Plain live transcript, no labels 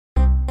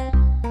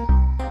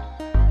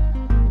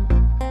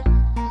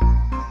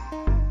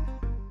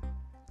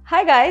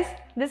Hi guys,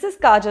 this is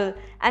Kajal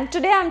and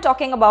today I'm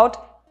talking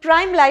about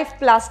Primelife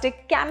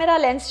plastic camera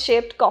lens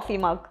shaped coffee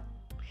mug.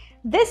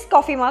 This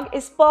coffee mug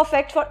is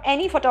perfect for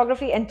any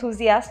photography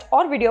enthusiast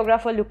or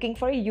videographer looking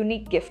for a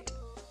unique gift.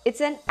 It's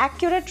an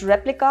accurate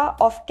replica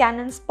of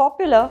Canon's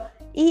popular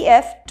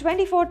EF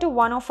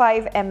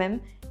 24-105mm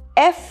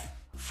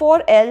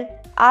f4L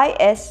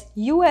IS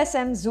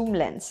USM zoom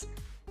lens,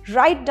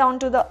 right down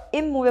to the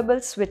immovable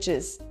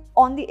switches.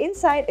 On the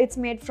inside, it's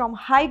made from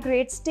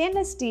high-grade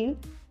stainless steel,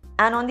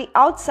 and on the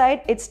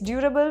outside, it's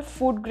durable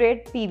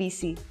food-grade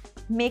PVC,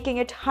 making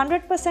it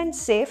 100%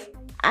 safe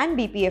and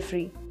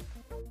BPA-free.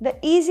 The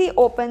easy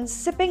open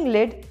sipping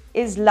lid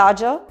is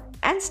larger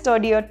and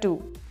sturdier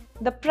too.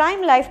 The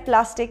Primelife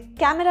plastic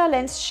camera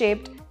lens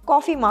shaped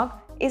coffee mug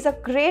is a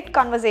great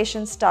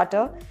conversation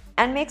starter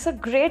and makes a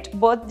great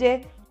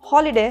birthday,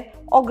 holiday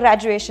or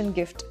graduation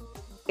gift.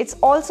 It's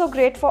also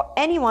great for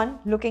anyone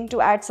looking to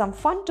add some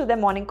fun to their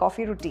morning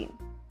coffee routine.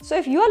 So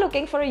if you are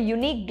looking for a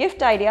unique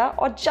gift idea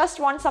or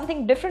just want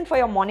something different for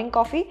your morning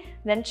coffee,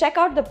 then check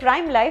out the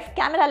Primelife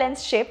camera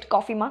lens shaped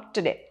coffee mug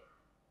today.